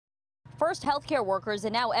First healthcare workers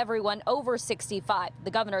and now everyone over 65.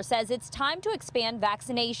 The governor says it's time to expand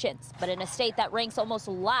vaccinations. But in a state that ranks almost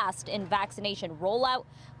last in vaccination rollout,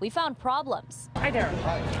 we found problems. Hi there.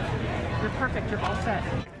 You're perfect. You're all set.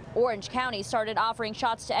 Orange County started offering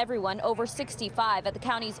shots to everyone over 65 at the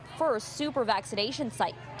county's first super vaccination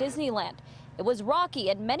site, Disneyland. It was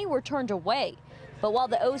rocky and many were turned away. But while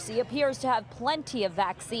the OC appears to have plenty of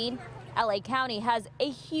vaccine, LA County has a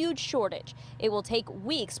huge shortage. It will take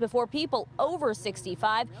weeks before people over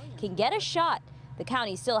 65 can get a shot. The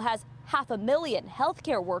county still has 500,000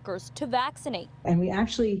 healthcare workers to vaccinate. And we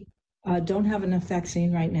actually don't have enough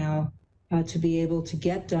vaccine right now to be able to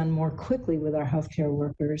get done more quickly with our healthcare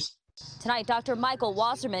workers. Tonight, Dr. Michael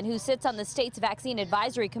Wasserman, who sits on the state's vaccine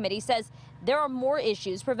advisory committee, says there are more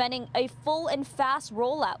issues preventing a full and fast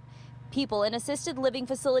rollout. People in assisted living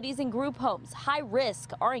facilities and group homes, high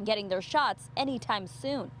risk, aren't getting their shots anytime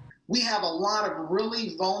soon. We have a lot of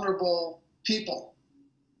really vulnerable people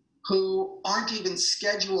who aren't even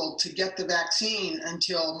scheduled to get the vaccine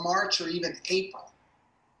until March or even April,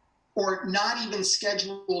 or not even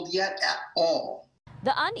scheduled yet at all.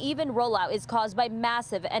 The uneven rollout is caused by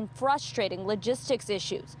massive and frustrating logistics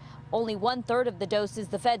issues. Only 1/3 of the doses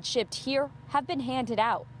the Fed shipped here have been handed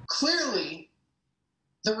out. Clearly,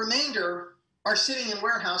 the remainder are sitting in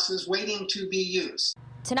warehouses waiting to be used.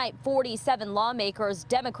 Tonight, 47 lawmakers,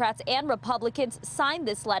 Democrats and Republicans, signed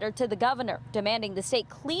this letter to the governor, demanding the state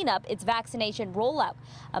clean up its vaccination rollout.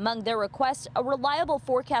 Among their requests, a reliable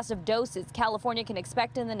forecast of doses California can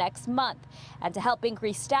expect in the next month. And to help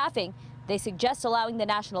increase staffing, they suggest allowing the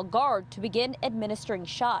National Guard to begin administering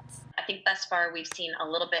shots. I think thus far we've seen a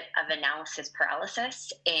little bit of analysis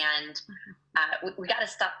paralysis, and we got to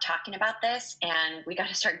stop talking about this, and we got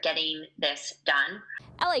to start getting this done.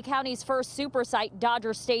 LA County's first super site,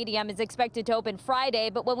 Dodger Stadium, is expected to open Friday,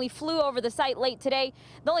 but when we flew over the site late today,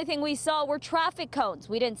 the only thing we saw were traffic cones.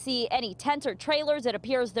 We didn't see any tents or trailers. It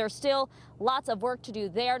appears there's still lots of work to do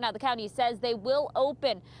there. Now, the county says they will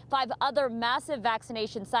open 5 other massive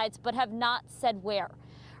vaccination sites, but have not said where.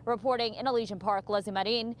 Reporting in Elysian Park, Lesley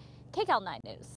Marin, KCAL 9 News.